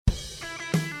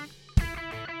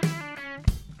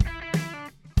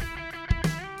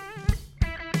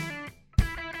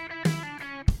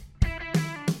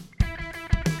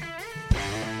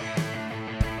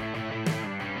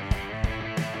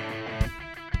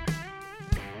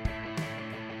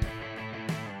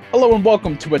Hello and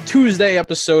welcome to a Tuesday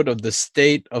episode of the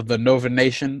State of the Nova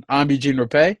Nation. I'm Eugene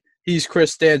Rapay. He's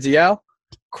Chris Stanzial.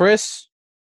 Chris,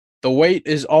 the wait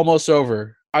is almost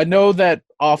over. I know that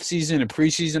offseason and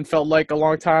preseason felt like a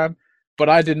long time, but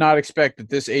I did not expect that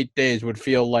this 8 days would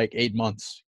feel like 8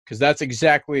 months, because that's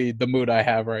exactly the mood I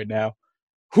have right now.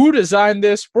 Who designed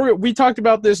this? We talked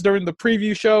about this during the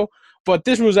preview show, but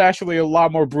this was actually a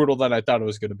lot more brutal than I thought it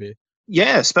was going to be.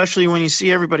 Yeah, especially when you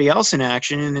see everybody else in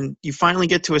action and then you finally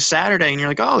get to a Saturday and you're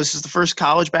like, oh, this is the first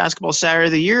college basketball Saturday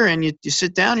of the year. And you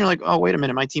sit down and you're like, oh, wait a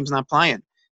minute, my team's not playing.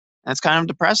 That's kind of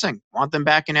depressing. Want them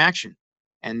back in action.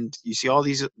 And you see all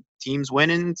these teams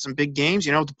winning some big games.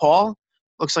 You know, DePaul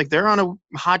looks like they're on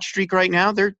a hot streak right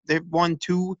now. They've won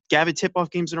 2 Gavitt tip-off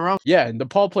games in a row. Yeah, and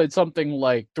DePaul played something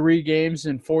like 3 games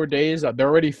in 4 days. They're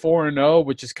already 4-0,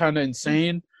 which is kind of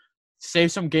insane.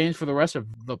 Save some games for the rest of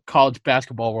the college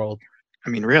basketball world. I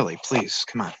mean, really, please,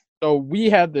 come on. So we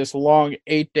had this long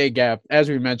 8-day gap, as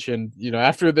we mentioned. You know,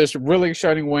 after this really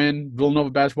exciting win,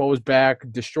 Villanova basketball was back,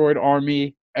 destroyed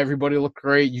Army. Everybody looked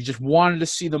great. You just wanted to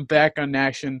see them back on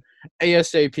action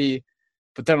ASAP.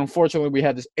 But then, unfortunately, we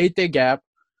had this 8-day gap.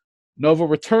 Nova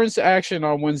returns to action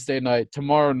on Wednesday night,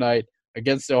 tomorrow night,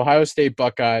 against the Ohio State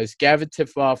Buckeyes. Gavitt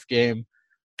tip-off game.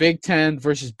 Big Ten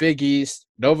versus Big East.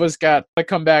 Nova's got to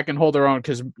come back and hold their own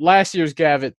because last year's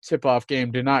Gavitt tip-off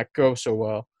game did not go so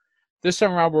well. This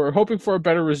time around, we're hoping for a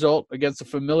better result against a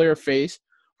familiar face.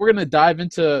 We're going to dive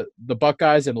into the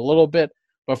Buckeyes in a little bit.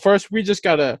 But first, we just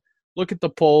got to look at the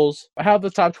polls, how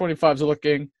the top 25s are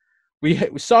looking. We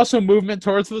saw some movement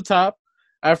towards the top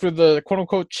after the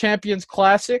quote-unquote Champions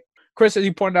Classic. Chris, as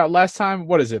you pointed out last time,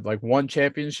 what is it, like one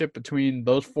championship between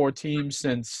those 4 teams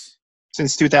since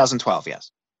 2012,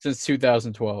 yes. Since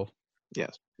 2012.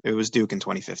 Yes. It was Duke in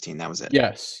 2015. That was it.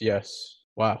 Yes.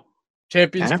 Wow.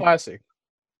 Champions Classic.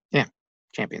 Yeah,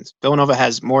 champions. Villanova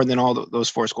has more than all those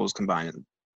 4 schools combined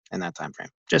in that time frame.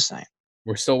 Just saying.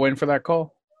 We're still waiting for that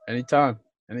call. Anytime.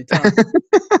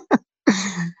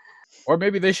 Or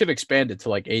maybe they should expand it to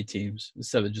like 8 teams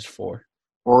instead of just 4.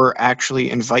 Or actually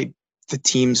invite the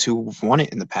teams who've won it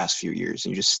in the past few years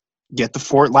and you just get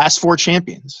the last 4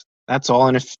 champions. That's all.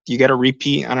 And if you get a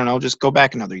repeat, I don't know, just go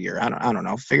back another year. I don't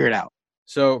know. Figure it out.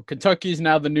 So Kentucky's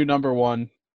now the new number 1,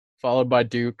 followed by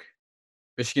Duke.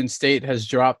 Michigan State has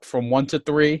dropped from 1 to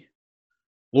 3.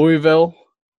 Louisville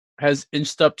has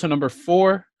inched up to number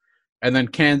 4. And then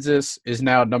Kansas is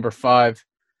now at number 5.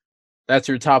 That's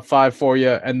your top 5 for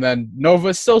you. And then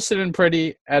Nova's still sitting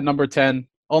pretty at number 10.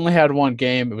 Only had 1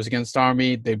 game. It was against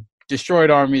Army. They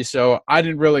destroyed Army, so I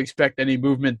didn't really expect any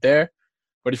movement there.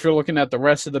 But if you're looking at the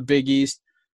rest of the Big East,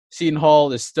 Seton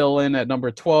Hall is still in at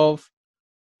number 12.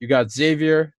 You got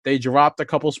Xavier. They dropped a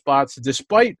couple spots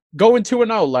despite going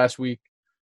 2-0 last week.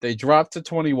 They dropped to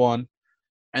 21.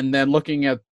 And then looking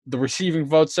at the receiving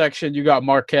vote section, you got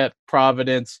Marquette,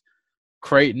 Providence,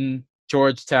 Creighton,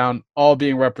 Georgetown, all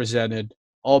being represented,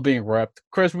 all being repped.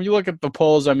 Chris, when you look at the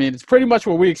polls, I mean, it's pretty much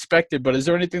what we expected, but is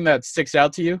there anything that sticks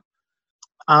out to you?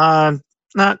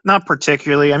 Not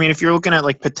particularly. I mean, if you're looking at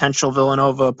like potential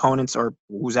Villanova opponents or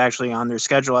who's actually on their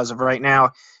schedule as of right now,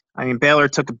 I mean, Baylor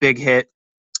took a big hit.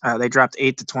 They dropped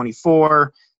 8 to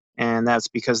 24, and that's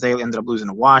because they ended up losing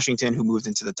to Washington, who moved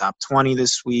into the top 20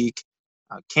 this week.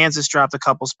 Kansas dropped a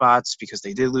couple spots because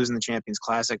they did lose in the Champions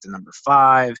Classic to number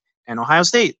 5. And Ohio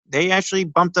State, they actually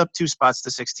bumped up 2 spots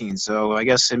to 16. So I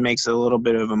guess it makes it a little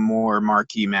bit of a more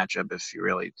marquee matchup if you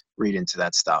really read into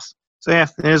that stuff. So, yeah,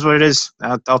 it is what it is.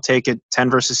 I'll take it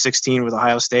 10 versus 16 with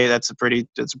Ohio State. That's a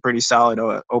pretty solid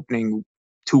opening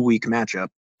 2-week matchup.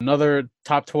 Another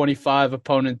top 25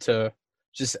 opponent to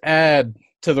just add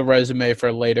to the resume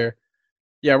for later.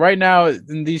 Yeah, right now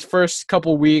in these first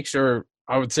couple weeks, or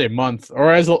I would say month,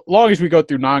 or as long as we go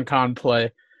through non-con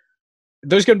play,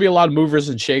 there's going to be a lot of movers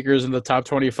and shakers in the top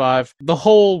 25. The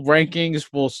whole rankings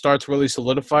will start to really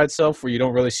solidify itself where you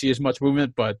don't really see as much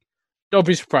movement, but don't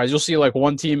be surprised. You'll see like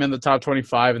 1 team in the top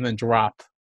 25 and then drop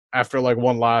after like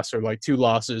 1 loss or like 2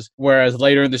 losses. Whereas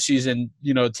later in the season,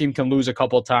 you know, a team can lose a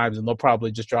couple of times and they'll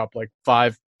probably just drop like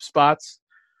 5 spots.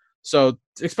 So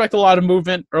expect a lot of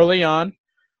movement early on.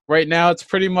 Right now, it's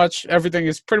pretty much everything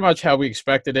is pretty much how we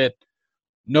expected it.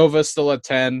 Nova's still at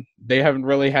 10. They haven't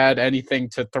really had anything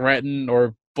to threaten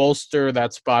or bolster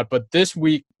that spot. But this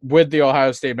week with the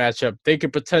Ohio State matchup, they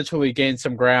could potentially gain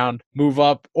some ground, move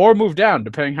up or move down,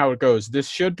 depending how it goes. This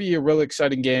should be a really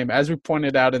exciting game. As we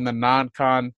pointed out in the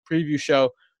non-con preview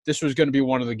show, this was going to be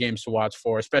one of the games to watch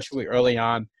for, especially early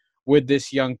on with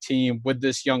this young team, with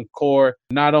this young core.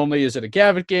 Not only is it a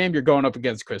Gavitt game, you're going up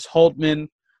against Chris Holtmann,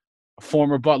 a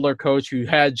former Butler coach who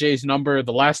had Jay's number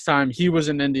the last time he was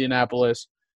in Indianapolis.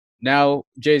 Now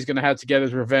Jay's going to have to get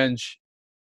his revenge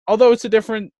although it's a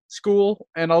different school,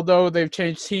 and although they've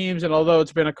changed teams, and although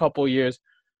it's been a couple years,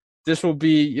 this will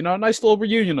be, a nice little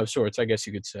reunion of sorts, I guess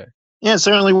you could say. Yeah, it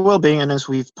certainly will be. And as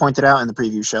we've pointed out in the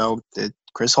preview show, that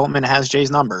Chris Holtmann has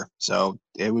Jay's number. So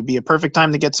it would be a perfect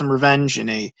time to get some revenge in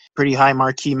a pretty high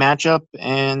marquee matchup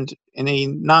and in a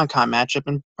non-con matchup,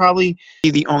 and probably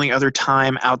the only other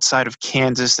time outside of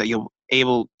Kansas that you'll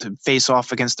able to face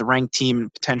off against the ranked team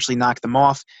and potentially knock them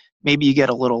off. Maybe you get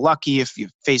a little lucky if you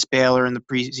face Baylor in the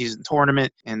preseason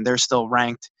tournament and they're still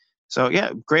ranked. So,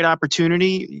 yeah, great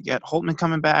opportunity. You got Holtmann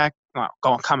coming back.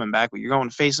 Well, coming back, but you're going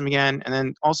to face him again. And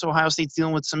then also Ohio State's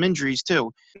dealing with some injuries,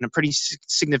 too, and a pretty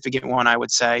significant one, I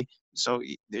would say. So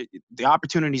the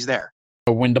opportunity's there.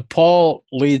 When DePaul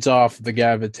leads off the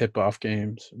Gavitt tip-off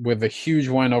games with a huge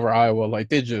win over Iowa, like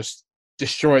they just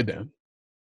destroyed them.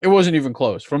 It wasn't even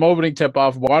close. From opening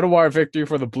tip-off, wire-to-wire victory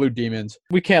for the Blue Demons.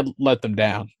 We can't let them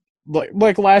down.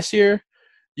 Like last year,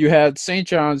 you had St.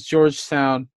 John's,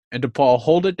 Georgetown, and DePaul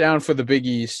hold it down for the Big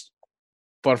East.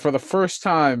 But for the first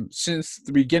time since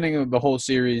the beginning of the whole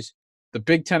series, the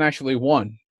Big Ten actually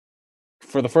won.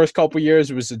 For the first couple of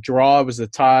years, it was a draw. It was a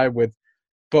tie with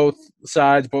both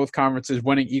sides, both conferences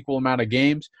winning equal amount of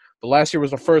games. But last year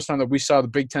was the first time that we saw the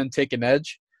Big Ten take an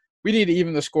edge. We need to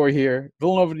even the score here.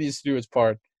 Villanova needs to do its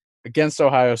part against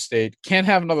Ohio State. Can't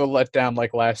have another letdown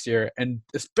like last year. And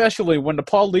especially when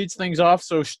DePaul leads things off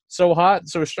so hot,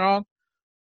 so strong,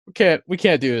 we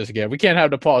can't do this again. We can't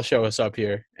have DePaul show us up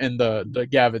here in the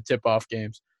Gavitt tip-off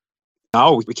games.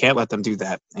 No, we can't let them do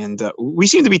that. And we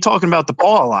seem to be talking about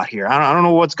DePaul a lot here. I don't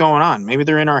know what's going on. Maybe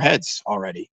they're in our heads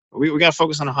already. We got to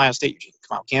focus on Ohio State, Eugene.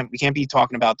 Come on, we can't be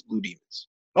talking about the Blue Demons.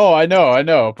 Oh, I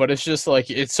know. But it's just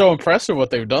like it's so impressive what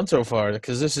they've done so far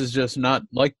because this is just not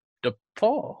like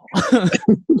DePaul.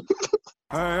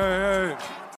 Hey.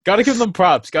 Got to give them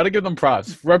props.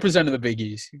 Representing the Big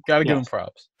East. Got to give them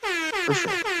props. For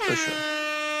sure.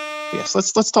 Yes,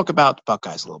 let's talk about the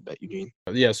Buckeyes a little bit, Eugene.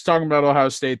 Yes, talking about Ohio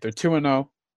State, they're 2-0.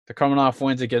 They're coming off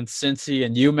wins against Cincy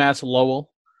and UMass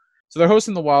Lowell. So they're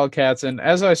hosting the Wildcats, and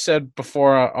as I said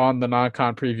before on the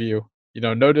non-con preview,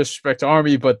 no disrespect to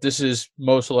Army, but this is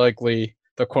most likely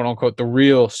the quote-unquote the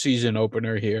real season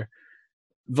opener here.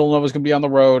 Villanova's going to be on the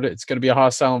road. It's going to be a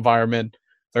hostile environment.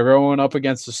 They're going up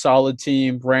against a solid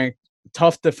team, ranked,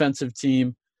 tough defensive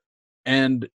team,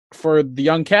 and for the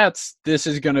young Cats, this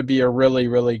is going to be a really,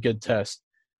 really good test.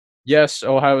 Yes,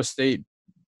 Ohio State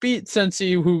beat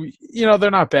Cincy, who,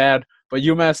 they're not bad, but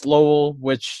UMass Lowell,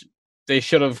 which they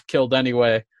should have killed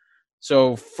anyway.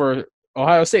 So for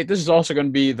Ohio State, this is also going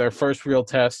to be their first real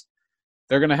test.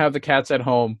 They're going to have the Cats at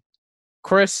home.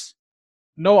 Chris,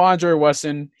 no Andre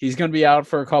Wesson. He's going to be out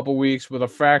for a couple weeks with a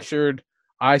fractured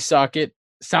eye socket.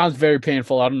 Sounds very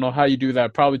painful. I don't know how you do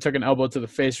that. Probably took an elbow to the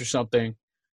face or something.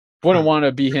 Wouldn't want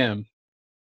to be him.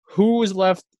 Who is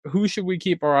left? Who should we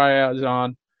keep our eyes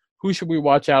on? Who should we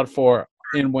watch out for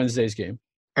in Wednesday's game?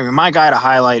 I mean, my guy to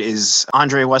highlight is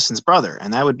Andre Wesson's brother,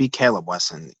 and that would be Caleb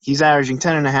Wesson. He's averaging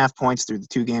 10.5 points through the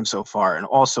 2 games so far and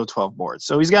also 12 boards.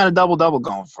 So he's got a double-double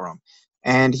going for him.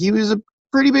 And he was a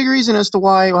pretty big reason as to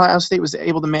why Ohio State was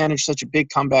able to manage such a big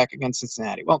comeback against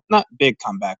Cincinnati. Well, not big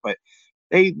comeback, but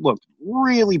they looked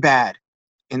really bad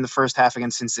in the first half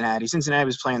against Cincinnati. Cincinnati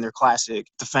was playing their classic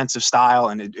defensive style,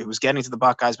 and it was getting to the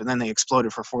Buckeyes, but then they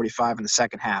exploded for 45 in the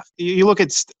second half. You look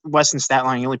at Weston's stat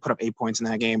line, he only put up 8 points in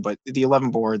that game, but the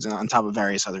 11 boards on top of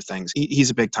various other things. He's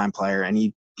a big-time player, and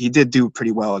he did do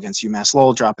pretty well against UMass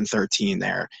Lowell, dropping 13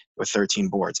 there with 13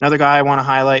 boards. Another guy I want to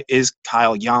highlight is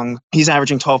Kyle Young. He's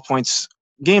averaging 12 points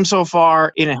game so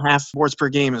far, 8.5 boards per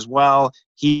game as well.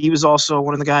 He was also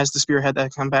one of the guys to spearhead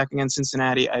that comeback against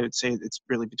Cincinnati. I would say it's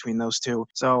really between those two.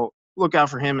 So look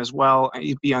out for him as well.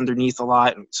 He'd be underneath a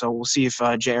lot. So we'll see if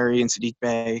Jerry and Sadiq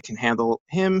Bey can handle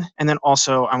him. And then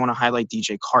also I want to highlight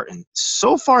DJ Carton.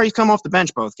 So far he's come off the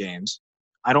bench both games.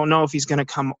 I don't know if he's going to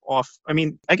come off. I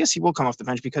mean, I guess he will come off the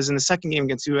bench because in the second game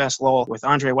against UMass Lowell with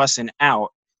Andre Wesson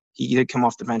out, he did come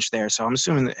off the bench there. So I'm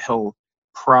assuming that he'll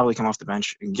probably come off the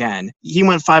bench again. He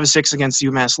went 5 of 6 against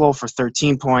UMass Lowell for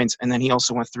 13 points, and then he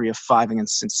also went 3 of 5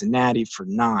 against Cincinnati for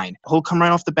 9. He'll come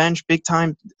right off the bench, big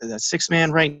time, the 6th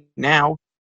man right now,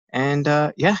 and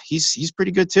he's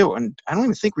pretty good too. And I don't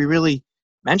even think we really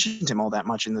mentioned him all that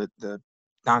much in the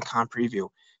non-con preview.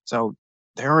 So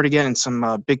they're already getting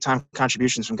some big time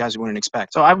contributions from guys we wouldn't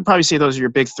expect. So I would probably say those are your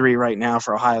big 3 right now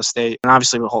for Ohio State, and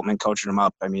obviously with Holtmann coaching them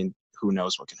up, I mean, who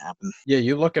knows what can happen. Yeah,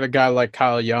 you look at a guy like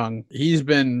Kyle Young. He's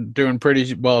been doing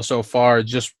pretty well so far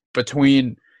just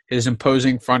between his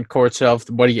imposing front court self,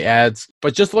 what he adds.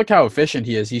 But just look how efficient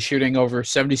he is. He's shooting over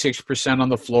 76% on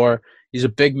the floor. He's a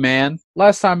big man.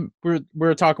 Last time we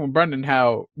were talking with Brendan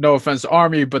how, no offense to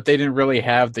Army, but they didn't really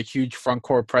have the huge front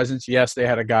court presence. Yes, they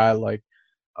had a guy like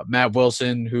Matt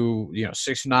Wilson who,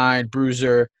 6'9",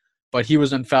 bruiser, but he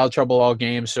was in foul trouble all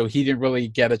game, so he didn't really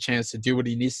get a chance to do what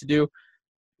he needs to do.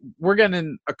 We're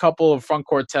getting a couple of front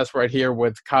court tests right here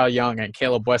with Kyle Young and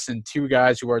Caleb Wesson, two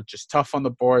guys who are just tough on the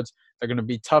boards. They're going to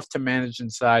be tough to manage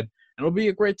inside, and it'll be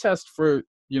a great test for,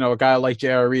 a guy like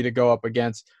JRE to go up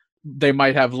against. They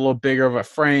might have a little bigger of a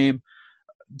frame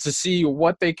to see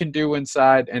what they can do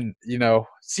inside and,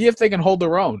 see if they can hold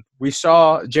their own. We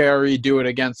saw JRE do it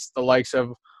against the likes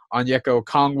of Onyeka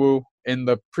Okongwu in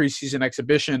the preseason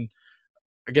exhibition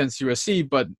against USC,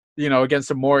 but, against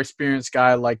a more experienced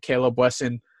guy like Caleb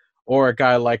Wesson or a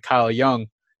guy like Kyle Young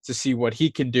to see what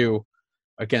he can do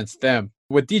against them.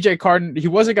 With DJ Carton, he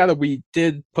was a guy that we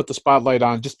did put the spotlight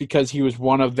on just because he was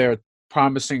one of their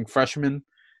promising freshmen.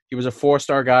 He was a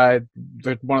 4-star guy,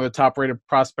 one of the top-rated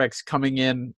prospects coming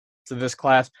in to this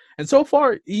class. And so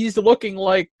far, he's looking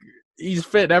like he's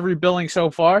fit every billing so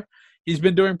far. He's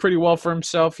been doing pretty well for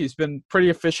himself. He's been pretty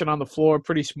efficient on the floor,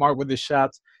 pretty smart with his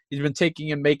shots. He's been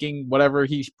taking and making whatever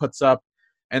he puts up.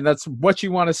 And that's what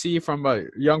you want to see from a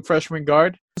young freshman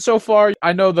guard. So far,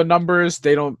 I know the numbers,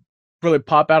 they don't really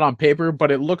pop out on paper,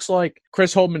 but it looks like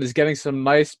Chris Holtmann is getting some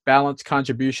nice balanced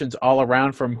contributions all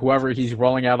around from whoever he's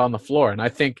rolling out on the floor. And I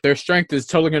think their strength is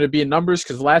totally going to be in numbers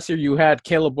because last year you had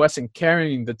Caleb Wesson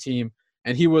carrying the team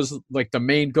and he was like the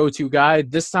main go-to guy.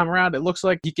 This time around, it looks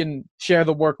like he can share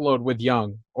the workload with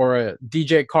Young or a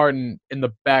DJ Carton in the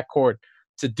backcourt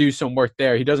to do some work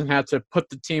there. He doesn't have to put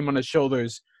the team on his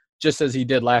shoulders just as he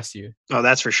did last year. Oh,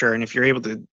 that's for sure. And if you're able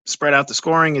to spread out the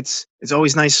scoring, it's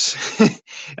always nice.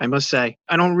 I must say,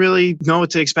 I don't really know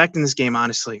what to expect in this game,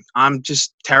 honestly. I'm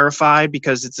just terrified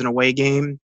because it's an away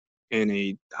game in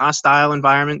a hostile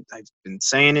environment. I've been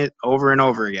saying it over and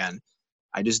over again.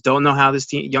 I just don't know how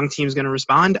this young team is going to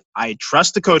respond. I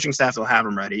trust the coaching staff will have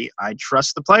them ready. I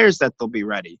trust the players that they'll be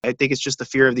ready. I think it's just the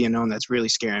fear of the unknown that's really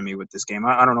scaring me with this game.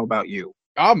 I don't know about you.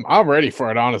 I'm ready for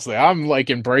it, honestly. I'm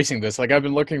embracing this. I've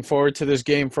been looking forward to this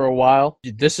game for a while.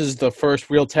 This is the first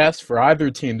real test for either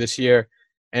team this year,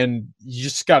 and you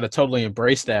just got to totally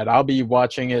embrace that. I'll be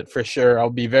watching it for sure. I'll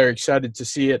be very excited to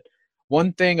see it.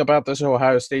 One thing about this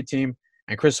Ohio State team,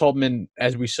 and Chris Holtmann,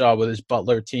 as we saw with his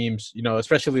Butler teams,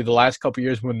 especially the last couple of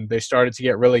years when they started to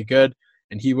get really good,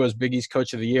 and he was Big East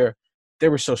Coach of the Year, they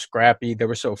were so scrappy, they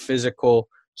were so physical,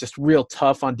 just real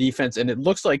tough on defense, and it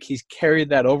looks like he's carried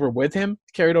that over with him,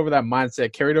 carried over that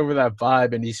mindset, carried over that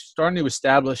vibe, and he's starting to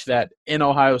establish that in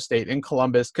Ohio State, in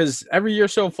Columbus, because every year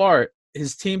so far,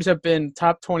 his teams have been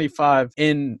top 25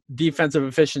 in defensive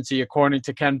efficiency, according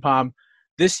to KenPom.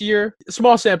 This year,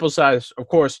 small sample size, of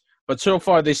course, but so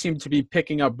far they seem to be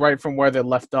picking up right from where they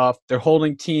left off. They're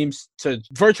holding teams to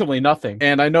virtually nothing.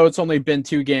 And I know it's only been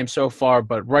 2 games so far,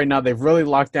 but right now they've really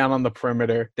locked down on the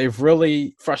perimeter. They've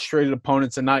really frustrated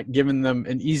opponents and not given them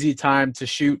an easy time to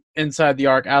shoot inside the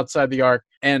arc, outside the arc.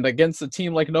 And against a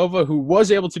team like Nova, who was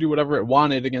able to do whatever it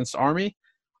wanted against Army,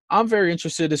 I'm very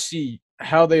interested to see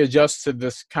how they adjust to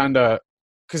this kind of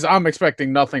 – because I'm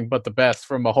expecting nothing but the best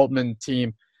from a Holtmann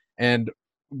team and –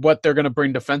 what they're going to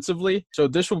bring defensively. So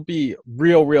this will be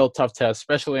real tough test,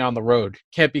 especially on the road.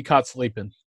 Can't be caught sleeping,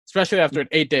 especially after an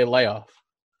 8-day layoff.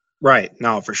 Right.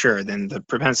 No, for sure. Then the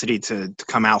propensity to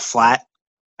come out flat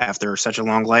after such a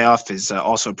long layoff is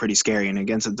also pretty scary. And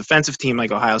against a defensive team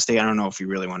like Ohio State, I don't know if you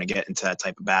really want to get into that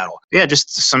type of battle. Yeah,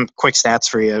 just some quick stats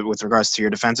for you with regards to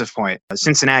your defensive point.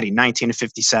 Cincinnati, 19 of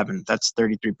 57. That's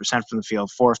 33% from the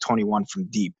field, 4 of 21 from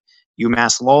deep.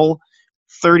 UMass Lowell,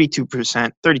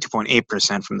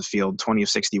 32.8% from the field, 20 of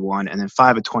 61, and then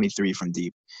 5 of 23 from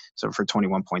deep. So for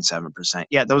 21.7%.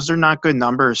 Yeah, those are not good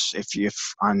numbers if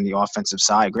on the offensive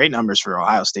side. Great numbers for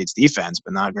Ohio State's defense,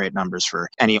 but not great numbers for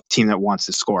any team that wants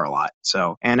to score a lot.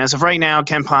 So, and as of right now,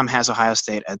 KenPom has Ohio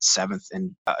State at 7th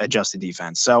in adjusted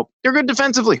defense. So they're good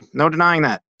defensively, no denying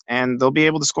that. And they'll be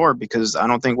able to score because I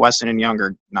don't think Weston and Young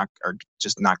are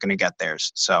just not going to get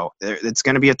theirs. So it's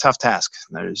going to be a tough task.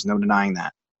 There's no denying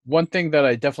that. One thing that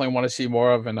I definitely want to see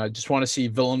more of, and I just want to see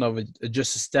Villanova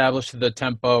just establish the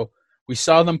tempo. We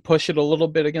saw them push it a little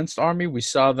bit against Army. We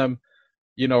saw them,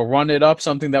 run it up,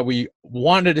 something that we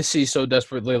wanted to see so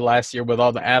desperately last year with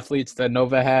all the athletes that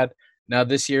Nova had. Now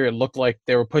this year it looked like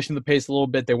they were pushing the pace a little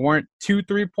bit. They weren't too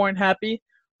 3-point happy,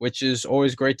 which is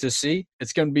always great to see.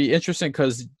 It's going to be interesting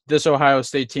because this Ohio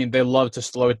State team, they love to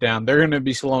slow it down. They're going to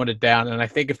be slowing it down, and I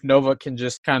think if Nova can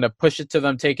just kind of push it to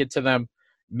them, take it to them,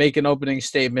 make an opening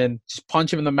statement, just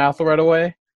punch him in the mouth right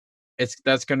away,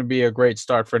 that's going to be a great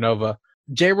start for Nova.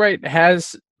 Jay Wright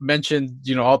has mentioned,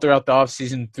 all throughout the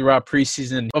offseason, throughout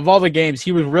preseason, of all the games,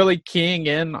 he was really keying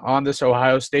in on this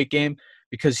Ohio State game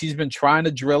because he's been trying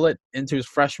to drill it into his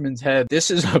freshman's head. This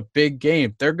is a big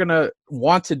game. They're going to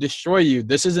want to destroy you.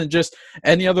 This isn't just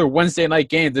any other Wednesday night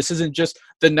game. This isn't just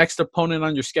the next opponent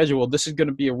on your schedule. This is going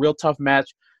to be a real tough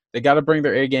match. They got to bring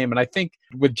their A game. And I think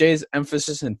with Jay's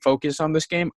emphasis and focus on this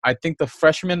game, I think the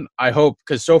freshmen, I hope,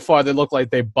 because so far they look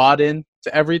like they bought in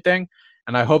to everything.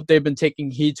 And I hope they've been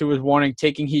taking heed to his warning,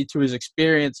 taking heed to his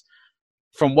experience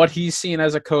from what he's seen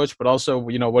as a coach, but also,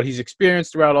 what he's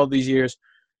experienced throughout all these years.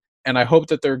 And I hope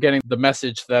that they're getting the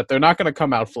message that they're not going to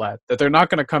come out flat, that they're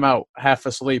not going to come out half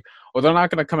asleep, or they're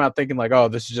not going to come out thinking like, oh,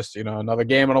 this is just, another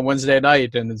game on a Wednesday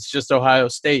night and it's just Ohio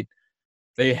State.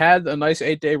 They had a nice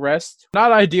 8-day rest.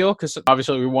 Not ideal because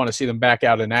obviously we want to see them back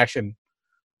out in action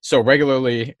so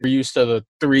regularly. We're used to the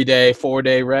 3-day,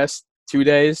 4-day rest, 2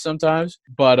 days sometimes.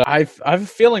 But I have a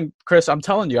feeling, Chris, I'm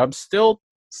telling you, I'm still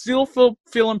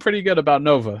feeling pretty good about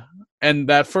Nova. And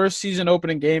that first season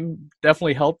opening game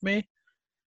definitely helped me.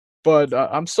 But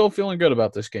I'm still feeling good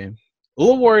about this game. A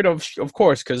little worried, of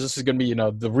course, because this is going to be,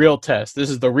 the real test. This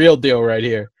is the real deal right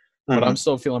here. But I'm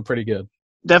still feeling pretty good.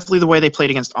 Definitely the way they played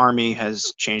against Army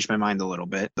has changed my mind a little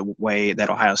bit. The way that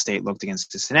Ohio State looked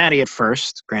against Cincinnati at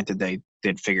first, granted they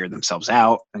did figure themselves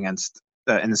out against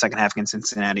in the second half against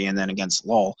Cincinnati and then against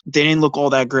Lowell. They didn't look all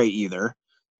that great either.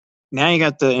 Now you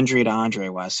got the injury to Andre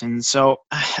Wesson. So,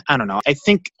 I don't know. I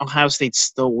think Ohio State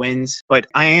still wins, but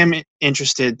I am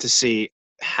interested to see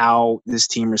how this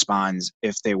team responds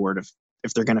if they're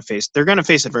going to face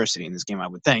adversity in this game, I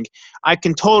would think. I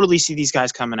can totally see these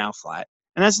guys coming out flat.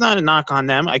 And that's not a knock on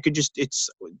them. It's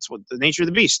what the nature of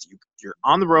the beast. You're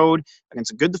on the road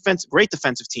against a great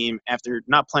defensive team after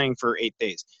not playing for 8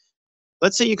 days.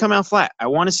 Let's say you come out flat. I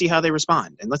want to see how they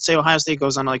respond. And let's say Ohio State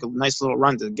goes on like a nice little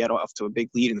run to get off to a big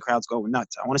lead and the crowd's going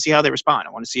nuts. I want to see how they respond.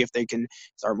 I want to see if they can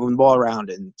start moving the ball around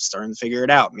and starting to figure it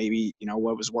out. Maybe,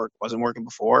 what wasn't working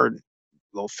before.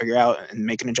 They'll figure out and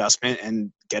make an adjustment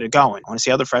and get it going. I want to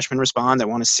see how the freshmen respond. I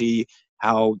want to see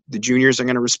how the juniors are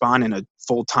going to respond in a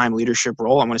full-time leadership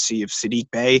role. I want to see if Sadiq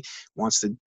Bey wants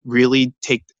to really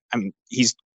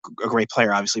he's a great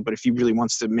player, obviously, but if he really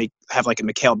wants to have like a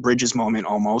Mikal Bridges moment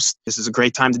almost, this is a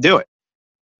great time to do it.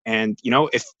 And,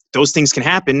 if those things can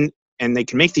happen and they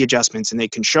can make the adjustments and they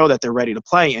can show that they're ready to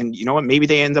play, and you know what, maybe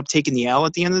they end up taking the L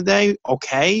at the end of the day,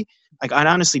 okay. Like, I'd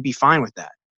honestly be fine with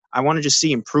that. I want to just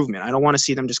see improvement. I don't want to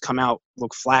see them just come out,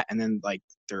 look flat, and then like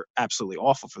they're absolutely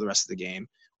awful for the rest of the game.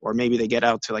 Or maybe they get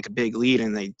out to like a big lead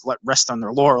and they rest on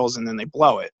their laurels and then they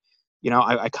blow it.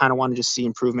 I kind of want to just see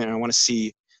improvement, and I want to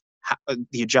see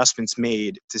the adjustments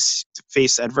made to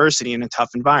face adversity in a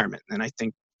tough environment. And I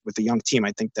think with a young team,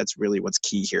 I think that's really what's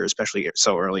key here, especially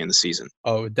so early in the season.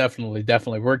 Oh, definitely.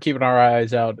 We're keeping our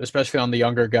eyes out, especially on the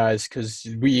younger guys, because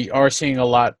we are seeing a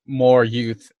lot more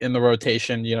youth in the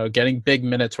rotation, getting big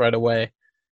minutes right away,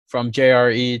 from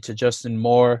JRE to Justin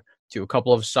Moore to a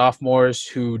couple of sophomores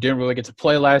who didn't really get to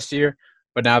play last year,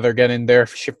 but now they're getting their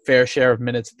fair share of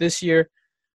minutes this year.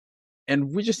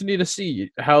 And we just need to see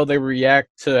how they react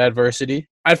to adversity.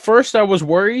 At first, I was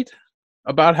worried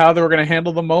about how they were going to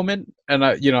handle the moment. And,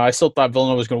 I still thought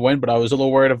Villanova was going to win, but I was a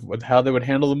little worried with how they would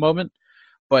handle the moment.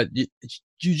 But you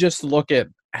just look at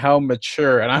how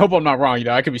mature, and I hope I'm not wrong.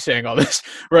 I could be saying all this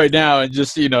right now and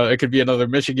just, it could be another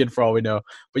Michigan for all we know.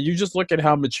 But you just look at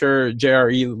how mature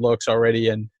JRE looks already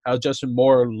and how Justin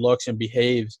Moore looks and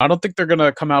behaves. I don't think they're going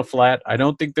to come out flat. I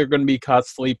don't think they're going to be caught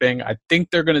sleeping. I think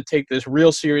they're going to take this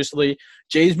real seriously.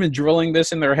 Jay's been drilling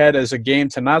this in their head as a game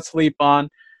to not sleep on.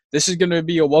 This is going to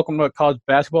be a welcome to college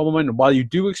basketball moment. And while you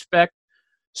do expect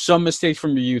some mistakes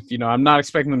from your youth, I'm not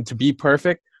expecting them to be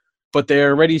perfect, but they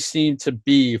already seem to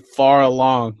be far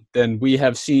along than we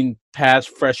have seen past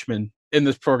freshmen in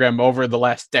this program over the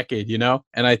last decade,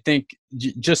 And I think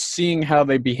just seeing how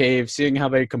they behave, seeing how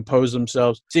they compose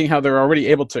themselves, seeing how they're already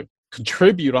able to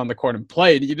contribute on the court and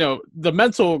play, the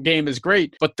mental game is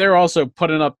great, but they're also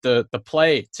putting up the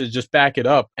play to just back it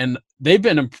up. And they've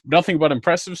been nothing but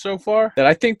impressive so far, that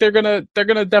I think they're gonna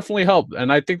definitely help.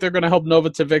 And I think they're gonna help Nova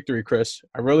to victory, Chris.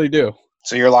 I really do.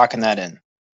 So you're locking that in?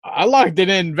 I locked it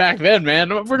in back then, man.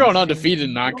 We're going undefeated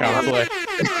in non-conflict.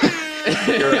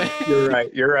 You're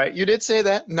right. You did say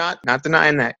that. Not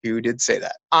denying that. You did say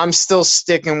that. I'm still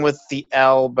sticking with the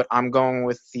L, but I'm going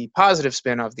with the positive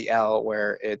spin of the L,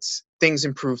 where it's things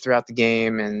improve throughout the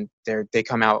game and they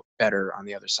come out better on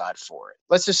the other side for it.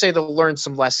 Let's just say they'll learn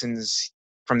some lessons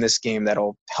from this game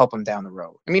that'll help them down the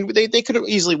road. I mean, they could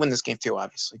easily win this game too,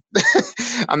 obviously.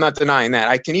 I'm not denying that.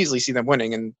 I can easily see them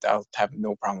winning, and I'll have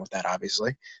no problem with that,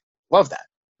 obviously. Love that.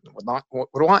 Would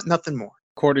want nothing more.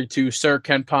 According to Sir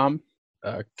Ken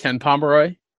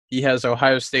Pomeroy, He has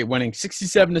Ohio State winning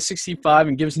 67-65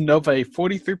 and gives Nova a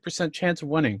 43% chance of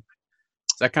winning.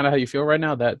 Is that kind of how you feel right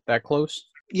now? That close?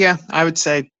 Yeah, I would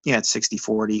say, yeah, it's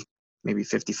 60-40, maybe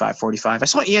 55-45. I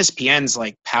saw ESPN's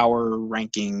like power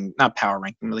ranking, not power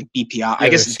ranking, but like BPI. Yeah, I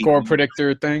guess it's score BPI.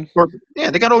 predictor thing.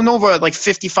 Yeah, they got Nova at like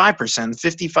 55%,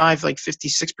 55, like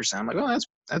 56%. I'm like, oh,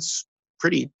 that's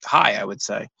pretty high, I would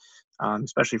say,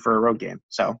 especially for a road game.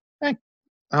 So, hey,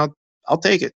 I'll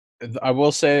take it. I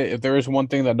will say, if there is one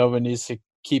thing that Nova needs to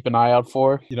keep an eye out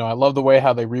for, I love the way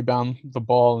how they rebound the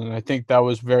ball, and I think that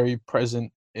was very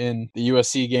present in the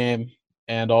USC game,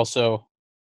 and also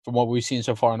from what we've seen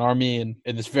so far in Army and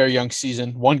in this very young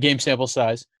season, 1 game sample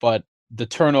size. But the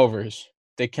turnovers,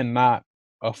 they cannot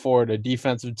afford a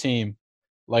defensive team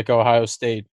like Ohio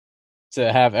State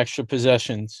to have extra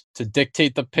possessions, to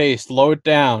dictate the pace, slow it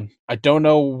down. I don't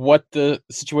know what the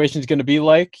situation is going to be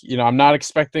like. I'm not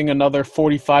expecting another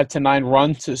 45-9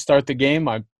 run to start the game.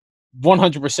 I'm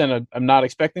 100% I'm not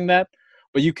expecting that.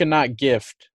 But you cannot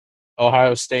gift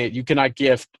Ohio State, you cannot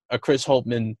gift a Chris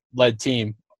Holtmann-led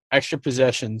team extra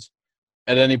possessions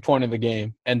at any point in the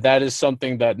game. And that is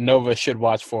something that Nova should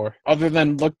watch for. Other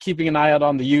than keeping an eye out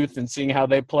on the youth and seeing how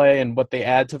they play and what they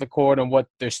add to the court and what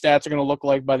their stats are going to look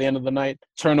like by the end of the night,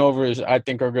 turnovers, I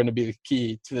think, are going to be the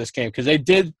key to this game because they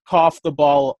did cough the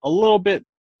ball a little bit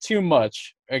too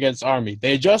much against Army.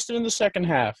 They adjusted in the second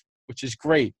half, which is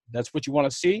great. That's what you want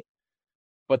to see.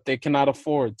 But they cannot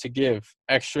afford to give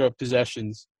extra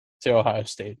possessions to Ohio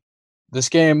State. This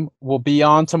game will be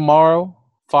on tomorrow,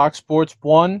 Fox Sports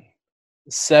 1.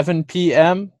 7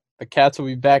 p.m. The Cats will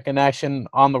be back in action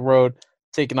on the road,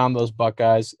 taking on those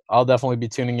Buckeyes. I'll definitely be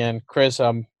tuning in. Chris,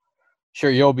 I'm sure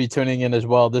you'll be tuning in as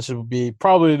well. This will be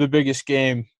probably the biggest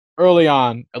game early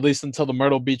on, at least until the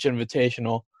Myrtle Beach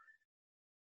Invitational.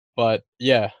 But,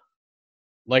 yeah,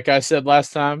 like I said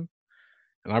last time,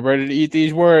 and I'm ready to eat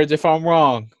these words if I'm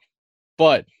wrong,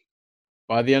 but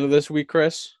by the end of this week,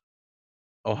 Chris,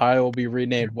 Ohio will be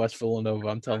renamed West Villanova.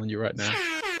 I'm telling you right now.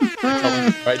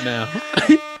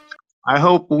 I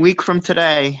hope a week from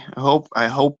today. I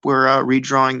hope we're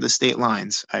redrawing the state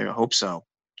lines. I hope so.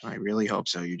 I really hope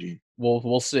so, Eugene.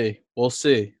 We'll see. We'll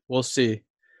see.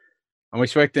 I'm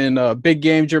expecting a big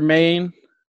game, Jermaine,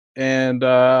 and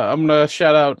I'm gonna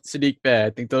shout out Sadiq Bey. I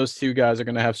think those two guys are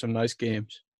gonna have some nice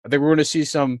games. I think we're gonna see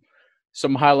some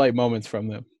highlight moments from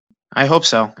them. I hope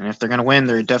so. And if they're gonna win,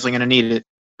 they're definitely gonna need it.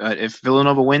 But if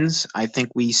Villanova wins, I think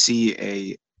we see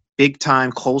a big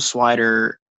time Cole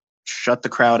Swider shut the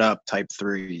crowd up type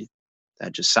 3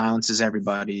 that just silences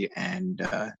everybody and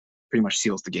pretty much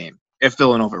seals the game. If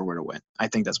Villanova were to win, I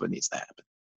think that's what needs to happen.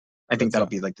 I think that'll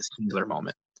be like the singular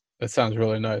moment. That sounds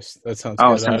really nice. That sounds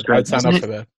good. Sounds great. I'd sign up for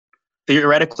that.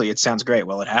 Theoretically, it sounds great.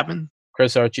 Will it happen?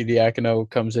 Chris Arcidiacono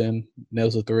comes in,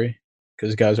 nails a 3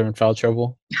 because guys are in foul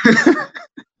trouble.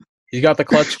 He's got the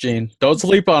clutch gene. Don't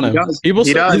sleep on him.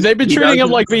 They've been treating him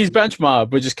like he's bench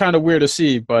mob, which is kind of weird to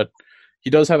see, but he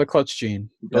does have a clutch gene.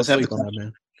 Don't sleep on that,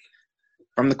 man.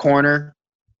 From the corner,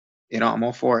 I'm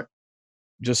all for it.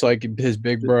 Just like his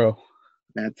big bro.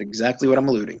 That's exactly what I'm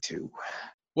alluding to.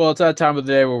 Well, it's that time of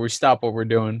the day where we stop what we're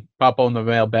doing, pop on the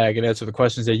mailbag, and answer the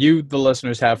questions that you, the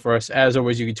listeners, have for us. As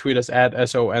always, you can tweet us at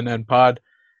SONNPod,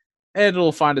 and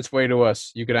it'll find its way to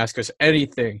us. You can ask us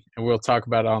anything, and we'll talk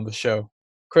about it on the show.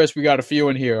 Chris, we got a few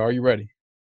in here. Are you ready?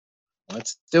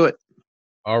 Let's do it.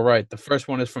 All right. The first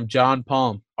one is from John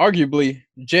Palm. Arguably,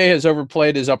 Jay has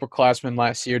overplayed his upperclassmen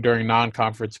last year during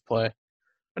non-conference play.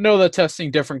 I know that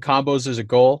testing different combos is a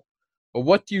goal, but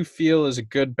what do you feel is a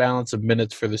good balance of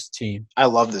minutes for this team? I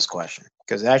love this question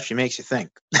because it actually makes you think.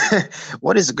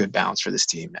 What is a good balance for this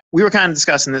team? We were kind of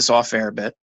discussing this off air a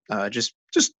bit. Just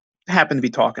happened to be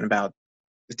talking about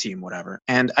the team, whatever.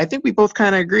 And I think we both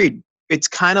kind of agreed. It's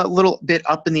kind of a little bit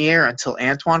up in the air until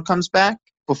Antoine comes back.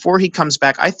 Before he comes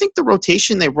back, I think the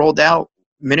rotation they rolled out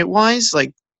minute-wise,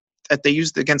 like that they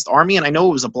used against Army, and I know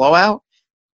it was a blowout,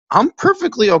 I'm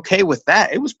perfectly okay with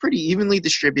that. It was pretty evenly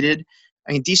distributed.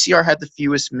 I mean, DCR had the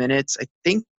fewest minutes. I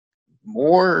think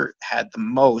Moore had the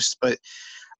most, but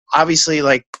obviously,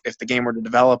 like, if the game were to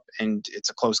develop and it's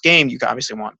a close game, you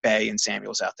obviously want Bey and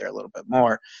Samuels out there a little bit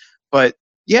more. But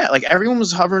yeah, like everyone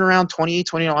was hovering around 28,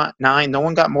 29. No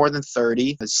one got more than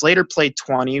 30. Slater played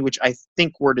 20, which I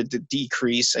think were to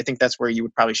decrease. I think that's where you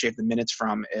would probably shave the minutes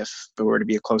from if it were to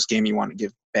be a close game. You want to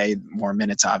give Bey more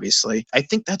minutes, obviously. I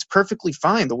think that's perfectly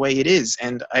fine the way it is.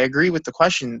 And I agree with the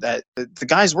question that the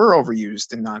guys were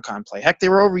overused in non-con play. Heck, they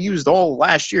were overused all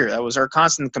last year. That was our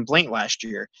constant complaint last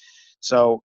year.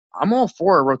 So I'm all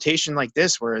for a rotation like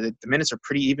this where the minutes are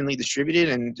pretty evenly distributed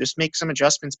and just make some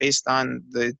adjustments based on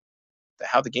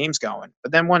how the game's going.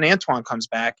 But then when Antoine comes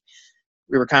back,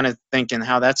 we were kind of thinking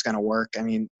how that's going to work. I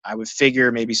mean, I would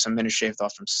figure maybe some minutes shaved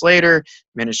off from Slater,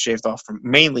 minutes shaved off from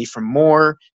mainly from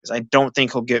Moore, because I don't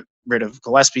think he'll get rid of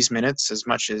Gillespie's minutes as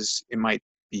much as it might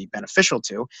be beneficial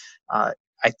to.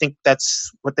 I think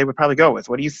that's what they would probably go with.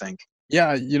 What do you think?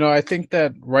 Yeah, I think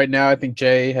that right now, I think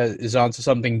Jay is onto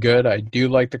something good. I do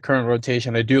like the current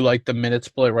rotation. I do like the minute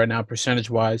split right now,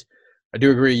 percentage-wise. I do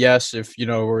agree, yes, if,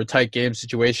 we're a tight game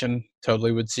situation,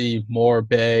 totally would see more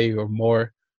Bay or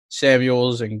more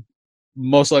Samuels and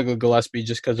most likely Gillespie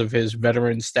just because of his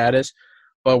veteran status.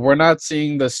 But we're not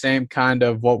seeing the same kind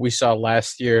of what we saw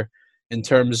last year in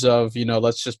terms of,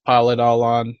 let's just pile it all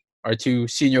on our two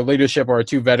senior leadership or our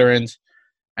two veterans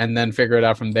and then figure it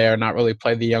out from there, not really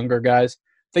play the younger guys.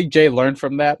 I think Jay learned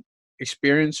from that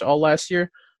experience all last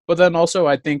year. But then also,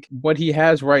 I think what he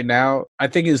has right now, I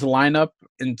think his lineup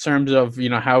in terms of,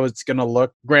 how it's going to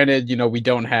look. Granted, we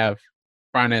don't have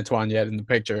Brian Antoine yet in the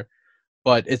picture,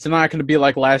 but it's not going to be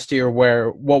like last year where,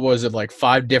 what was it, like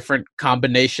 5 different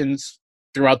combinations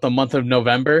throughout the month of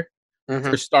November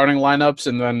for starting lineups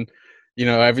and then,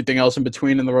 everything else in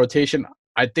between in the rotation.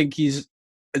 I think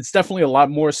it's definitely a lot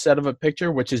more set of a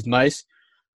picture, which is nice.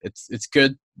 It's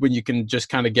good when you can just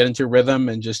kind of get into rhythm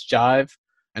and just jive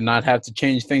and not have to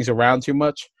change things around too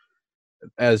much,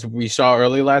 as we saw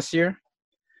early last year.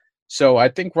 So I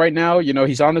think right now,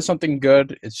 he's onto something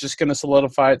good. It's just going to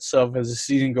solidify itself as the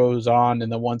season goes on,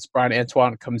 and then once Brian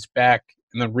Antoine comes back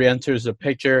and then re-enters the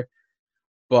picture.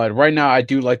 But right now, I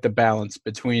do like the balance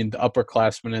between the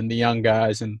upperclassmen and the young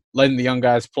guys and letting the young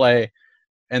guys play.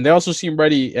 And they also seem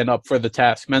ready and up for the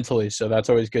task mentally, so that's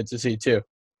always good to see too.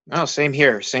 Oh, same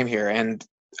here, same here. And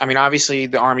I mean, obviously,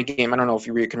 the Army game, I don't know if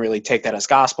you can really take that as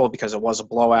gospel because it was a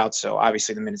blowout. So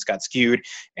obviously, the minutes got skewed,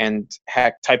 and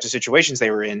heck, types of situations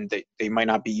they were in, they might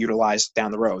not be utilized down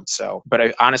the road. So,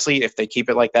 but honestly, if they keep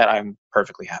it like that, I'm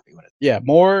perfectly happy with it. Yeah,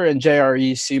 Moore and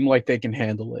JRE seem like they can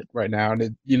handle it right now.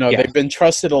 And, they've been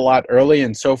trusted a lot early,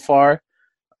 and so far,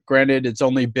 granted, it's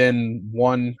only been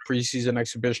one preseason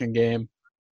exhibition game,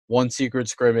 one secret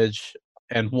scrimmage,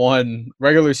 and one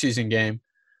regular season game.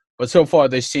 But so far,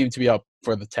 they seem to be up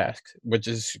for the task, which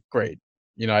is great.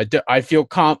 I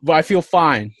feel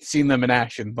fine seeing them in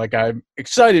action. Like, I'm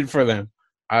excited for them.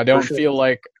 I don't feel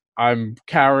like I'm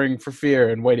cowering for fear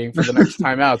and waiting for the next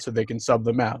timeout so they can sub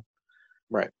them out.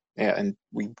 Right. Yeah, and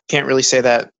we can't really say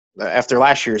that after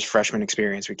last year's freshman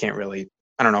experience. We can't really.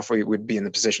 I don't know if we would be in the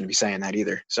position to be saying that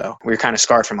either. So we're kind of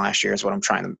scarred from last year is what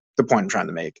the point I'm trying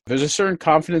to make. There's a certain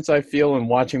confidence I feel in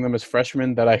watching them as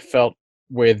freshmen that I felt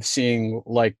with seeing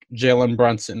like Jalen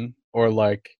Brunson or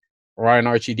like Ryan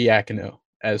Arcidiacono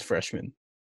as freshmen.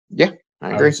 Yeah,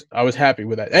 I agree. I was happy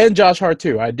with that. And Josh Hart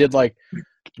too. I did like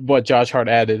what Josh Hart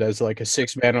added as like a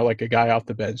 6-man or like a guy off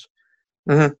the bench.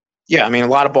 Mm-hmm. Yeah, I mean, a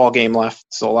lot of ball game left,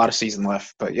 so a lot of season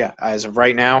left. But yeah, as of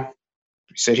right now,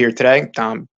 we sit here today,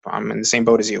 I'm in the same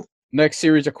boat as you. Next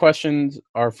series of questions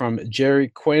are from Jerry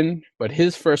Quinn, but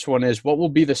his first one is, what will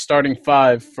be the starting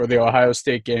 5 for the Ohio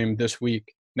State game this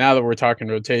week? Now that we're talking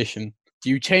rotation, do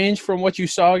you change from what you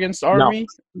saw against Army?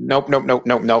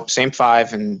 Nope. Same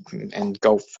 5 and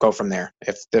go from there.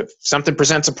 If something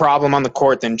presents a problem on the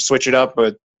court, then switch it up.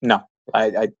 But no,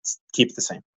 I keep it the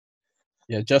same.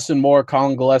 Yeah, Justin Moore,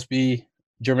 Colin Gillespie,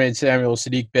 Jermaine Samuel,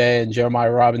 Saddiq Bey, and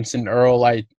Jeremiah Robinson Earl.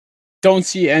 I don't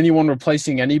see anyone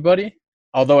replacing anybody.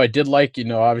 Although I did like,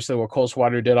 obviously what Cole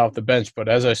Swider did off the bench. But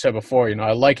as I said before,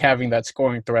 I like having that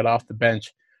scoring threat off the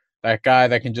bench. That guy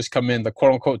that can just come in, the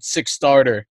quote-unquote 6th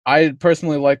starter. I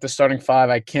personally like the starting 5.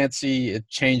 I can't see it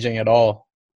changing at all.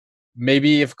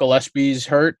 Maybe if Gillespie's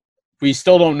hurt, we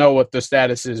still don't know what the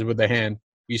status is with the hand.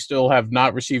 We still have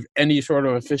not received any sort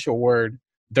of official word.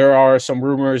 There are some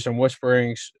rumors and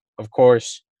whisperings, of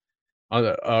course.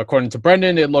 According to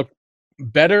Brendan, it looked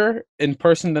better in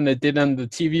person than it did on the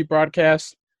TV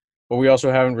broadcast, but we also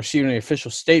haven't received any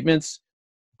official statements.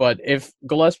 But if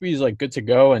Gillespie is like good to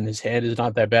go and his hand is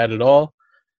not that bad at all,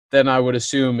 then I would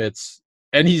assume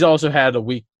and he's also had a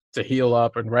week to heal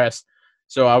up and rest.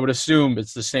 So I would assume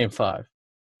it's the same 5.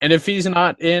 And if he's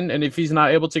not in and if he's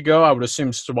not able to go, I would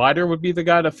assume Swider would be the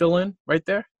guy to fill in right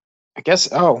there. I guess,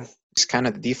 it's kind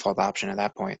of the default option at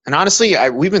that point. And honestly,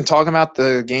 we've been talking about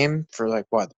the game for the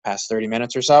past 30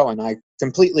 minutes or so, and I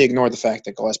completely ignored the fact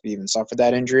that Gillespie even suffered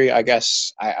that injury. I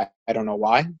guess I don't know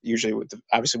why. Usually,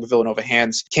 obviously with Villanova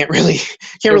hands, can't really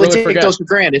take forget. Those for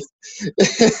granted.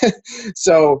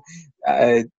 So,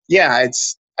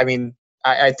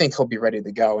 I think he'll be ready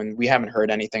to go, and we haven't heard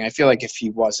anything. I feel like if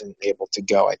he wasn't able to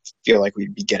go, I feel like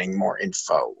we'd be getting more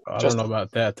info. I don't know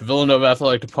about that. The Villanova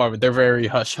Athletic Department, they're very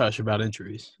hush-hush about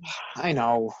injuries. I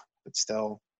know, but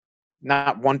still,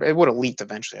 not one. It would have leaked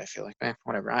eventually. I feel like,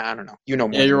 whatever. I don't know. You know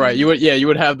more. Yeah, you're than right. me. You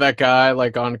would have that guy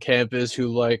like on campus who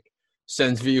like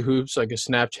sends V Hoops like a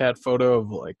Snapchat photo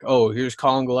of like, oh, here's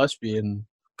Colin Gillespie and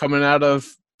coming out of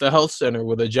the health center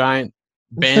with a giant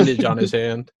bandage on his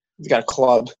hand. He's got a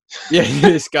club. Yeah,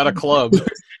 he's got a club.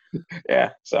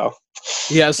 Yeah, so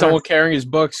He has someone carrying his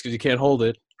books because he can't hold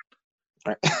it.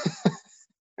 right.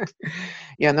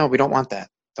 Yeah, no, we don't want that.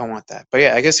 Don't want that. But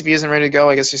yeah, I guess if he isn't ready to go,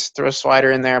 I guess just throw a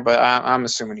slider in there. But I'm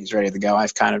assuming he's ready to go.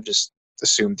 I've kind of just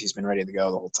assumed he's been ready to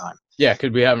go the whole time. Yeah,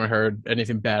 because we haven't heard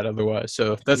anything bad otherwise.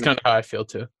 So that's kind of how I feel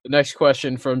too. The next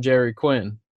question from Jerry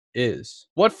Quinn is,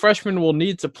 what freshman will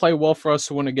need to play well for us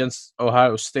to win against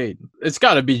Ohio State? It's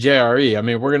got to be JRE. I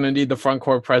mean, we're going to need the front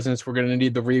court presence. We're going to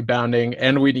need the rebounding,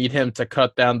 and we need him to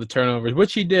cut down the turnovers,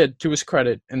 which he did, to his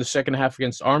credit, in the second half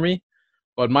against Army.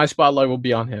 But my spotlight will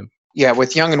be on him. Yeah,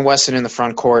 with Young and Wesson in the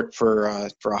front court for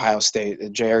Ohio State,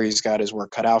 Jerry's got his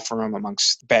work cut out for him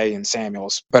amongst Bay and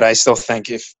Samuels. But I still think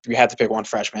if you had to pick one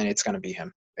freshman, it's going to be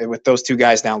him. With those two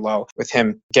guys down low, with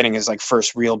him getting his like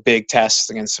first real big test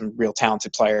against some real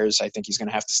talented players, I think he's going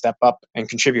to have to step up and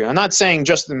contribute. I'm not saying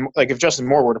if Justin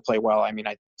Moore were to play well, I mean,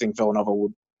 I think Villanova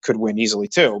could win easily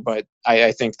too, but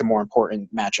I think the more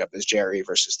important matchup is Jerry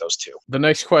versus those two. The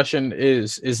next question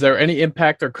is there any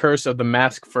impact or curse of the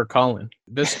mask for Colin?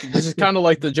 This is kind of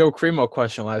like the Joe Cremo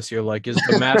question last year. Like, is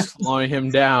the mask slowing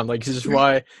him down? Like, is this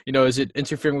why, is it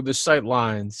interfering with his sight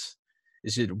lines?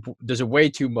 Does it weigh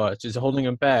too much? Is it holding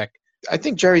him back? I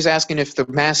think Jerry's asking if the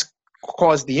mask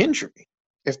caused the injury.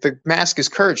 If the mask is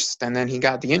cursed, and then he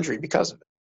got the injury because of it.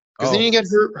 Because didn't he get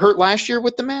hurt last year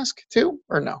with the mask too,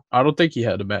 or no? I don't think he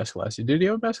had a mask last year. Did he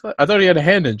have a mask last? I thought he had a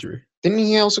hand injury. Didn't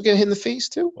he also get hit in the face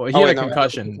too? Well, he had a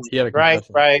concussion. He had a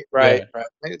concussion. Right.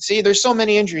 See, there's so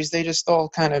many injuries; they just all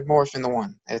kind of morph into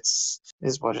one. Is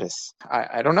what it is.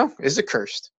 I don't know. Is it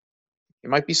cursed?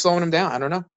 It might be slowing him down. I don't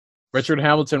know. Richard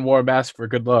Hamilton wore a mask for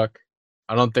good luck.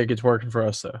 I don't think it's working for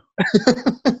us though.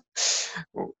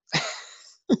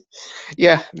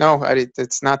 Yeah, no,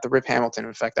 it's not the Rip Hamilton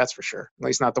effect, that's for sure. At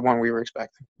least not the one we were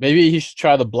expecting. Maybe he should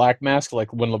try the black mask,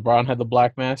 like when LeBron had the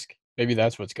black mask. Maybe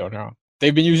that's what's going on.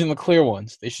 They've been using the clear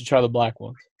ones. They should try the black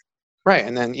ones. Right,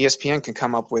 and then ESPN can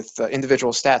come up with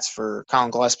individual stats for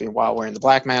Colin Gillespie while wearing the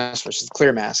black mask versus the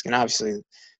clear mask, and obviously,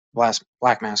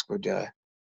 black mask would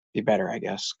be better, I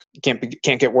guess. Can't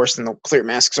get worse than the clear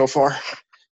mask so far.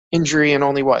 Injury and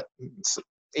only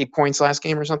 8 points last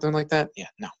game or something like that. Yeah,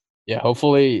 no. Yeah,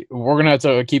 hopefully we're gonna have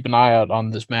to keep an eye out on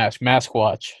this mask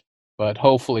watch. But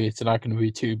hopefully it's not going to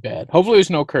be too bad. Hopefully there's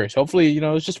no curse. Hopefully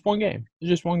it's just one game. It's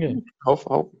just one game.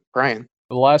 Hope, Brian.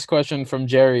 The last question from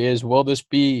Jerry is: will this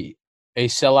be a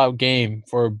sellout game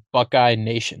for Buckeye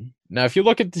Nation? Now, if you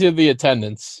look at the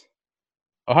attendance,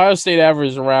 Ohio State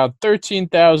averaged around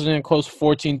 13,000, close to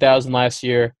 14,000 last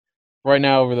year. Right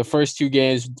now, over the first two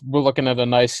games, we're looking at a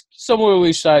nice,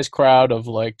 similarly sized crowd of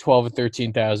like 12 or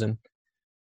 13,000.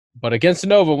 But against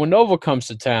Nova, when Nova comes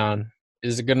to town,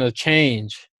 is it going to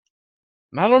change?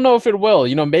 I don't know if it will.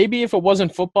 Maybe if it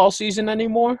wasn't football season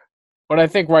anymore. But I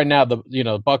think right now,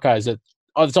 the Buckeyes,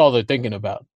 that's all they're thinking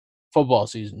about, football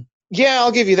season. Yeah,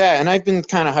 I'll give you that. And I've been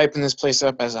kind of hyping this place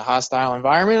up as a hostile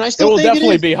environment. And I it still will think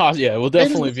definitely it is. Be hostile. Yeah, it will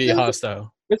definitely be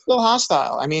hostile. It's still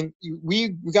hostile. I mean, we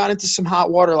got into some hot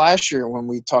water last year when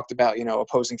we talked about,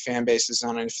 opposing fan bases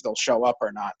on if they'll show up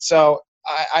or not. So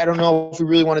I don't know if we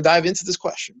really want to dive into this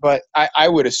question, but I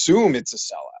would assume it's a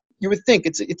sellout. You would think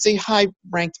it's a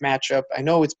high-ranked matchup. I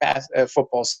know it's past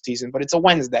football season, but it's a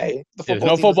Wednesday. There's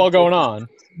no football going on.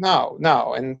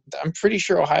 No, and I'm pretty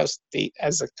sure Ohio State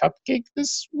has a cupcake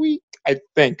this week, I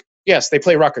think. Yes, they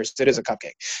play Rutgers. It is a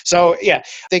cupcake. So, yeah,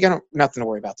 they got nothing to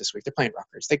worry about this week. They're playing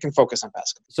Rutgers. They can focus on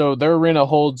basketball. So their arena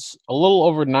holds a little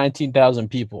over 19,000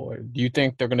 people. Do you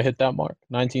think they're going to hit that mark,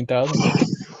 19,000?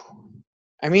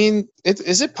 I mean,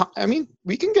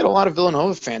 we can get a lot of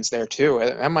Villanova fans there, too.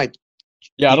 That might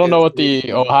 – yeah, I don't know what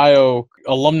the Ohio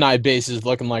alumni base is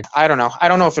looking like. I don't know. I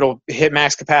don't know if it'll hit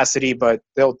max capacity, but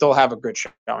they'll have a good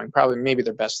showing. Probably maybe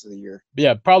their best of the year.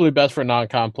 Yeah, probably best for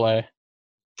non-con play.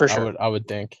 For sure. I would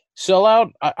think.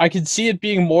 Sellout, I could see it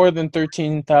being more than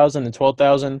 13,000 and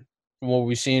 12,000 from what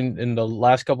we've seen in the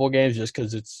last couple of games, just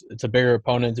because it's a bigger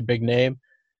opponent, it's a big name.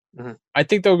 Mm-hmm. I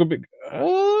think they'll be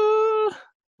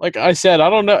like I said, I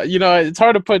don't know. It's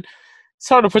hard to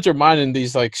put your mind in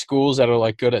these like schools that are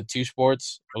like good at two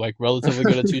sports or like relatively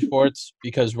good at two sports,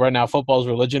 because right now football is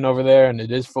religion over there and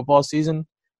it is football season.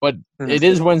 But it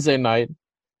is Wednesday night.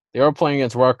 They are playing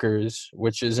against Rutgers,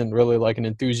 which isn't really like an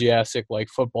enthusiastic like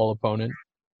football opponent.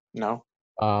 No.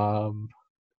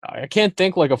 I can't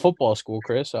think like a football school,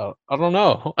 Chris. I don't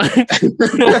know. I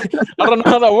don't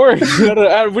know how that works.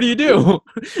 What do you do?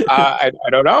 I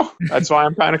don't know. That's why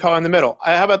I'm kind of calling in the middle.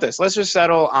 How about this? Let's just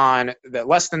settle on the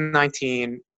less than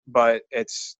 19, but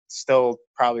it's still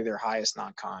probably their highest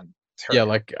non-con. Yeah,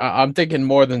 like I'm thinking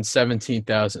more than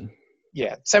 17,000.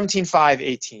 Yeah, 17.5,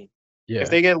 18. Yeah. If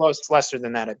they get lesser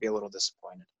than that, I'd be a little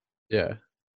disappointed. Yeah.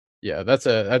 Yeah, I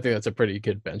think that's a pretty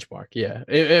good benchmark. Yeah.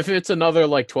 If it's another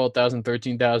like 12,000,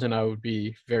 13,000, I would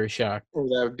be very shocked. Oh,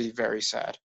 that would be very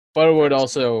sad. But it would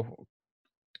also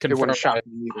confirm my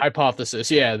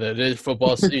hypothesis, yeah, that it is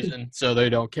football season, so they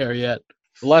don't care yet.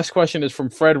 The last question is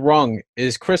from Fred Rung.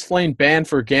 Is Chris Lane banned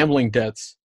for gambling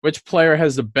debts? Which player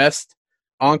has the best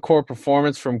encore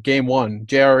performance from game one?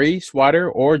 JRE,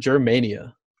 Swider, or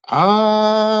Germania?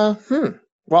 Well,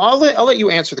 I'll let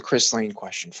you answer the Chris Lane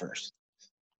question first.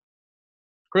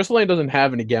 Chris Lane doesn't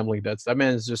have any gambling debts. That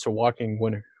man is just a walking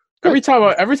winner. Every time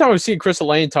I've seen Chris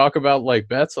Lane talk about like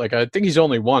bets, like I think he's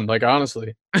only won. Like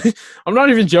honestly, I'm not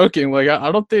even joking. Like I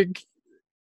don't think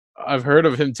I've heard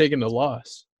of him taking a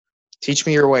loss. Teach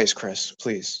me your ways, Chris,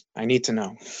 please. I need to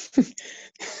know.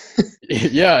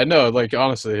 Yeah, I know. Like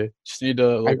honestly, just need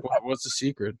to like. What's the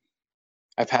secret?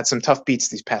 I've had some tough beats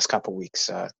these past couple weeks.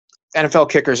 NFL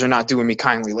kickers are not doing me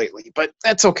kindly lately, but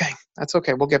that's okay. That's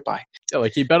okay. We'll get by. Yeah,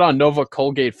 like he bet on Nova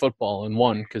Colgate football and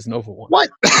won because Nova won. What?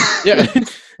 Yeah.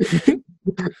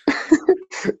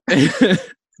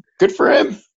 Good for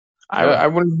him. I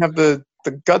wouldn't have the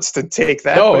guts to take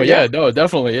that. Oh, yeah. No,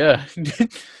 definitely, yeah.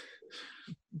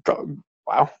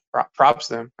 Wow. Props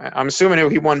to him. I'm assuming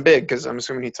he won big because I'm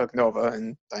assuming he took Nova,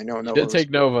 and I know Nova. He did take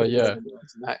Nova, yeah.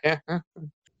 Yeah.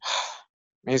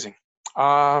 Amazing.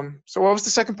 So what was the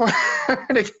second part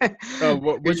again?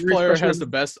 Which player has the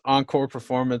best encore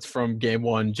performance from game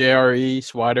one? JRE,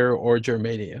 Swider, or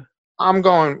Germania? I'm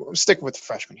stick with the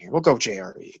freshman here. We'll go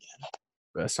JRE again.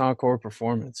 Best encore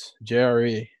performance,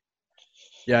 JRE.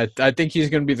 Yeah, I think he's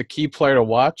going to be the key player to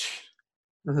watch.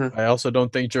 Mm-hmm. I also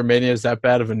don't think Germania is that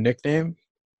bad of a nickname.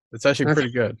 It's actually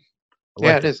pretty good.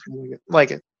 It is.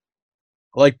 Like it.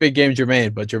 I like Big Game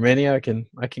Jermaine, but Germania, I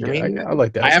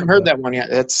like that. I haven't heard that one yet.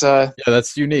 That's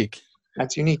that's unique.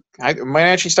 That's unique. I might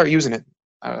actually start using it.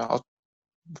 I'll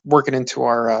work it into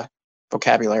our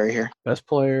vocabulary here. Best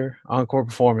player, encore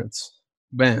performance.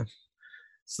 Man.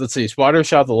 So let's see. Swider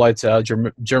shot the lights out.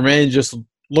 Jermaine just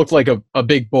looked like a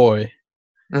big boy.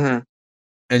 Mm-hmm.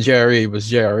 And Jerry was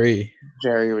Jerry.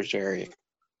 Jerry was Jerry.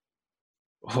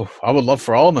 Oh, I would love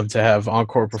for all of them to have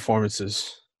encore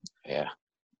performances. Yeah.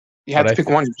 You have to pick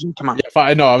one. Come on. Yeah,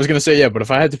 I know. I was going to say, yeah, but if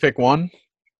I had to pick one.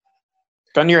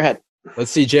 Gun to your head.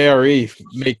 Let's see JRE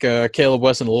make Caleb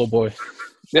Wesson a little boy.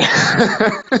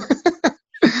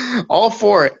 All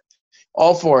for it.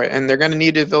 All for it. And they're going to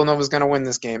need it if Villanova's going to win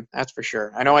this game. That's for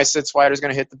sure. I know I said Swider's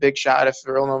going to hit the big shot if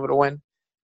Villanova to win,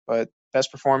 but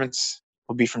best performance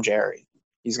will be from Jerry.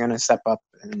 He's going to step up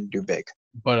and do big.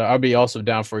 But I'll be also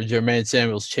down for Jermaine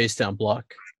Samuels chase down block.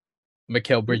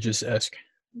 Mikal Bridges-esque.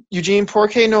 Eugene, por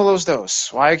qué no los dos?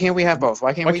 Why can't we have both?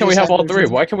 Why can't we have all three?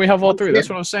 Why can't we have all three? That's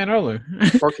what I was saying earlier.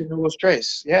 Por qué no los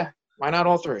tres? Yeah. Why not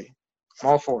all three? I'm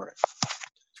all for it.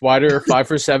 Swider, 5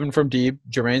 for 7 from deep.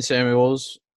 Jermaine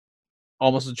Samuels,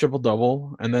 almost a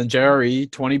triple-double. And then JRE,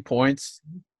 20 points,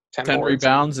 10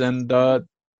 rebounds, and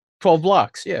 12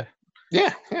 blocks. Yeah.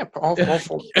 Yeah. All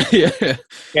four. Yeah.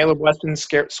 Caleb Weston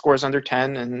scores under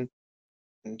 10 and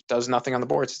does nothing on the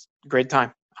boards. Great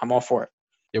time. I'm all for it.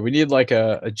 Yeah, we need like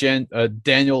a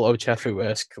Daniel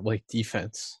Ochefu-esque like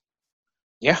defense.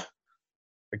 Yeah.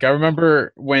 Like I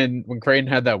remember when Creighton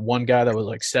had that one guy that was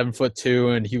like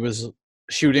 7'2" and he was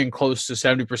shooting close to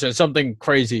 70%, something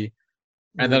crazy,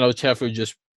 and then Ochefu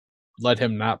just let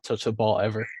him not touch the ball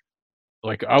ever.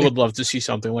 Like I would love to see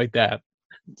something like that.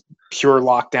 Pure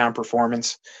lockdown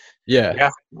performance. Yeah. Yeah.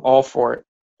 All for it.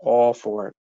 All for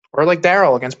it. Or like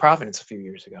Darryl against Providence a few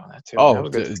years ago. That too. Oh,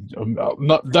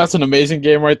 that's an amazing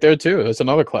game right there too. That's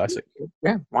another classic.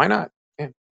 Yeah, why not? Yeah.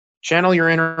 Channel your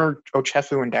inner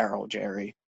Ochefu and Darryl,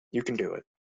 Jerry. You can do it.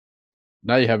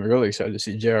 Now you have me really excited to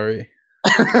see Jerry.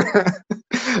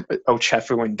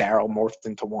 Ochefu and Darryl morphed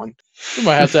into one. We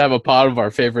might have to have a pod of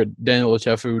our favorite Daniel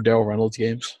Ochefu, Darryl Reynolds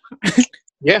games.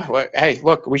 Yeah. Well, hey,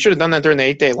 look, we should have done that during the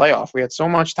 8-day layoff. We had so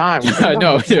much time. I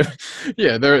know.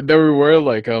 Yeah. There we were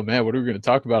like, oh man, what are we going to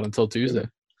talk about until Tuesday?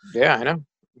 Yeah, I know.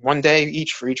 One day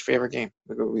each for each favorite game.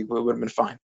 We would have been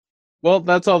fine. Well,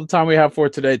 that's all the time we have for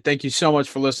today. Thank you so much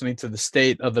for listening to the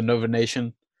State of the Nova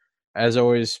Nation. As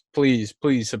always, please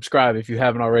subscribe if you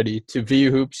haven't already to VU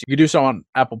Hoops. You can do so on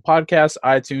Apple Podcasts,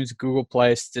 iTunes, Google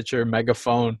Play, Stitcher,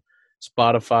 Megaphone,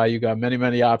 Spotify. You got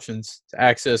many options to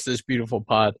access this beautiful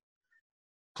pod.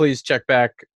 Please check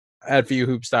back at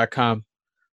vuhoops.com.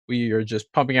 We are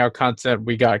just pumping out content.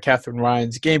 We got Catherine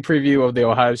Ryan's game preview of the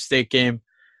Ohio State game,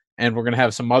 and we're going to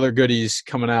have some other goodies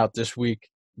coming out this week.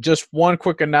 Just one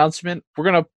quick announcement. We're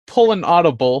going to pull an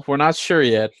audible. We're not sure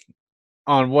yet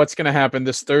on what's going to happen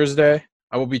this Thursday.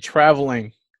 I will be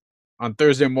traveling on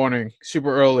Thursday morning,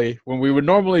 super early, when we would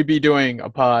normally be doing a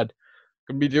pod.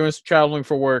 Going to be doing some traveling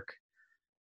for work.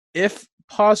 If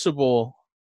possible,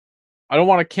 I don't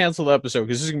want to cancel the episode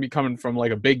because this is going to be coming from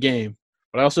like a big game.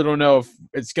 But I also don't know if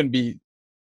it's going to be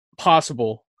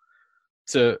possible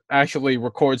to actually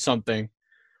record something.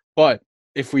 But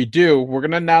if we do, we're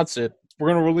going to announce it. We're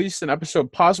going to release an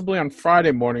episode possibly on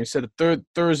Friday morning instead of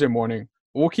Thursday morning.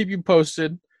 We'll keep you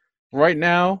posted. Right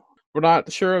now, we're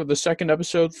not sure of the second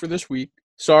episode for this week.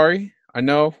 Sorry. I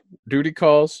know. Duty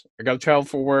calls. I got to travel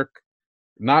for work.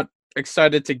 Not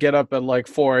excited to get up at like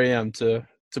 4 a.m. to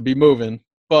be moving.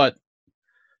 But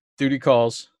duty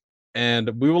calls. And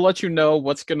we will let you know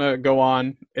what's going to go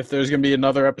on, if there's going to be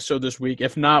another episode this week.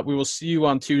 If not, we will see you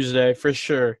on Tuesday for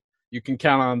sure. You can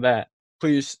count on that.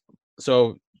 Please,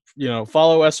 follow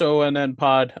SONN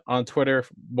Pod on Twitter.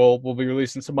 We'll be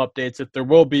releasing some updates. If there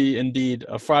will be indeed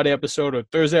a Friday episode or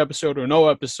Thursday episode or no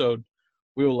episode,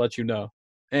 we will let you know.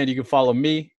 And you can follow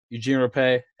me, Eugene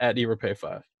Rapay, at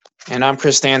eRapay5. And I'm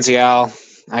Chris Danzial.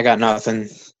 I got nothing.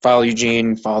 Follow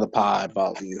Eugene, follow the pod,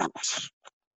 follow you.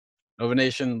 Nova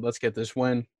Nation, let's get this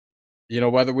win.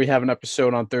 Whether we have an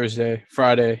episode on Thursday,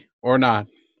 Friday, or not,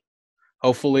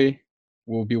 hopefully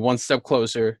we'll be one step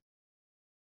closer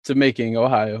to making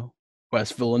Ohio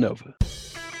West Villanova.